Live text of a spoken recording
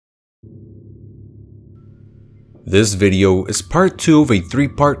This video is part 2 of a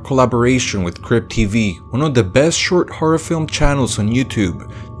 3-part collaboration with CryptTV, one of the best short horror film channels on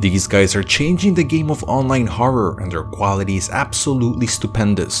YouTube. These guys are changing the game of online horror and their quality is absolutely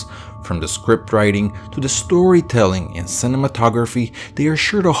stupendous. From the script writing to the storytelling and cinematography, they are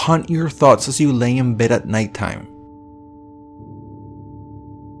sure to haunt your thoughts as you lay in bed at nighttime.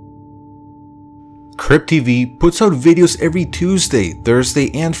 CryptTV puts out videos every Tuesday,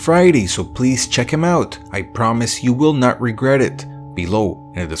 Thursday, and Friday, so please check him out. I promise you will not regret it.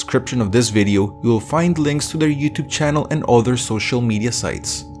 Below, in the description of this video, you will find links to their YouTube channel and other social media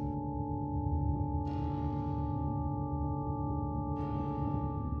sites.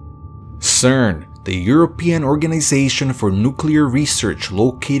 CERN, the European Organization for Nuclear Research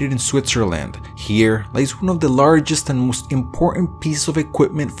located in Switzerland. Here lies one of the largest and most important pieces of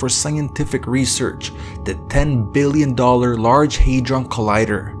equipment for scientific research, the $10 billion Large Hadron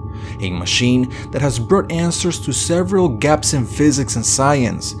Collider, a machine that has brought answers to several gaps in physics and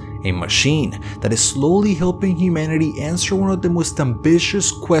science, a machine that is slowly helping humanity answer one of the most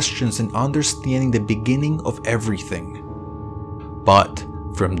ambitious questions in understanding the beginning of everything. But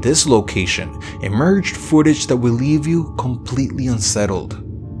from this location emerged footage that will leave you completely unsettled.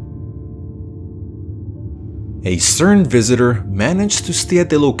 A CERN visitor managed to stay at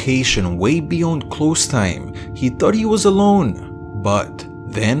the location way beyond close time. He thought he was alone, but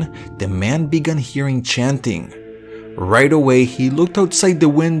then the man began hearing chanting. Right away, he looked outside the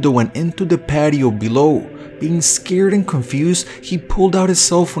window and into the patio below. Being scared and confused, he pulled out his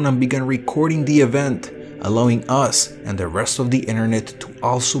cell phone and began recording the event, allowing us and the rest of the internet to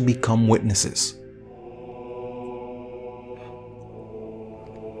also become witnesses.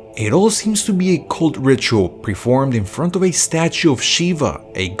 It all seems to be a cult ritual performed in front of a statue of Shiva,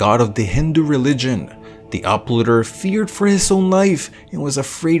 a god of the Hindu religion. The uploader feared for his own life and was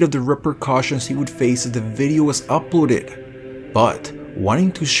afraid of the repercussions he would face if the video was uploaded. But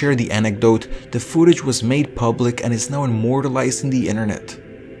wanting to share the anecdote, the footage was made public and is now immortalized in the internet.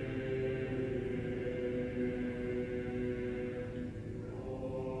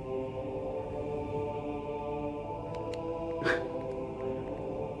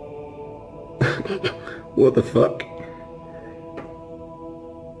 What the fuck?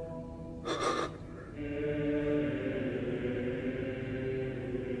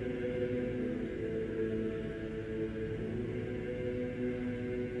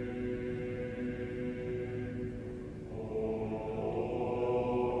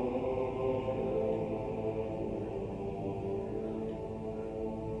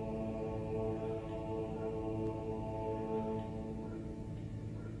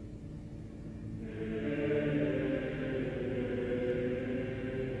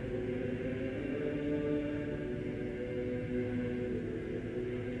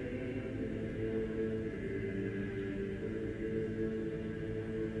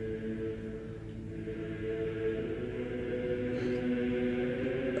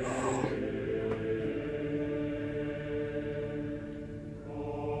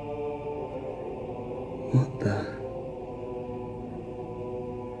 What the?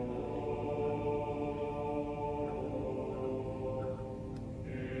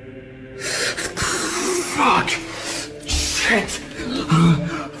 Fuck! Shit!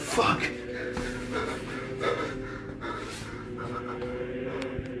 Fuck!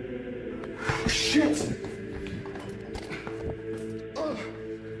 Shit!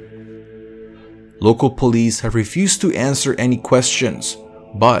 Local police have refused to answer any questions,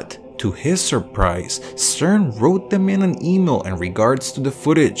 but to his surprise, CERN wrote them in an email in regards to the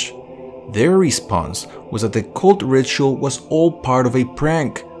footage. Their response was that the cult ritual was all part of a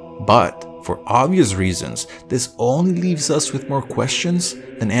prank, but for obvious reasons, this only leaves us with more questions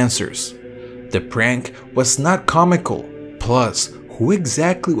than answers. The prank was not comical, plus who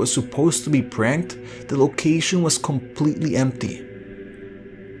exactly was supposed to be pranked? The location was completely empty.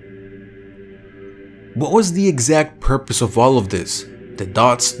 What was the exact purpose of all of this? The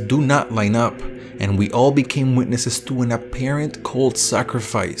dots do not line up, and we all became witnesses to an apparent cult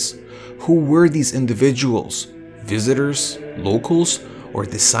sacrifice. Who were these individuals? Visitors? Locals? Or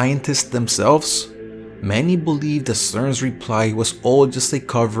the scientists themselves? Many believe that CERN's reply was all just a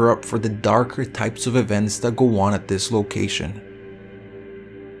cover-up for the darker types of events that go on at this location.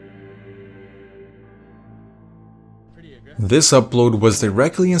 This upload was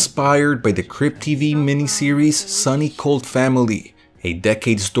directly inspired by the CryptTV miniseries Sunny Cult Family. A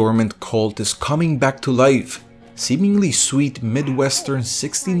decades-dormant cult is coming back to life. Seemingly sweet Midwestern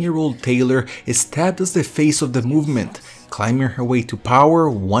 16-year-old Taylor is tabbed as the face of the movement, climbing her way to power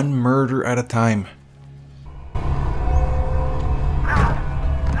one murder at a time.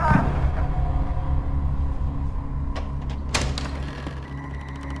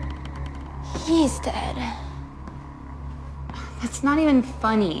 He's dead. That's not even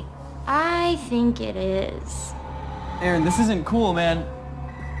funny. I think it is. Aaron, this isn't cool, man.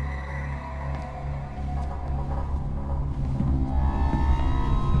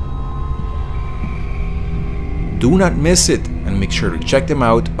 Do not miss it, and make sure to check them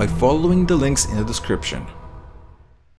out by following the links in the description.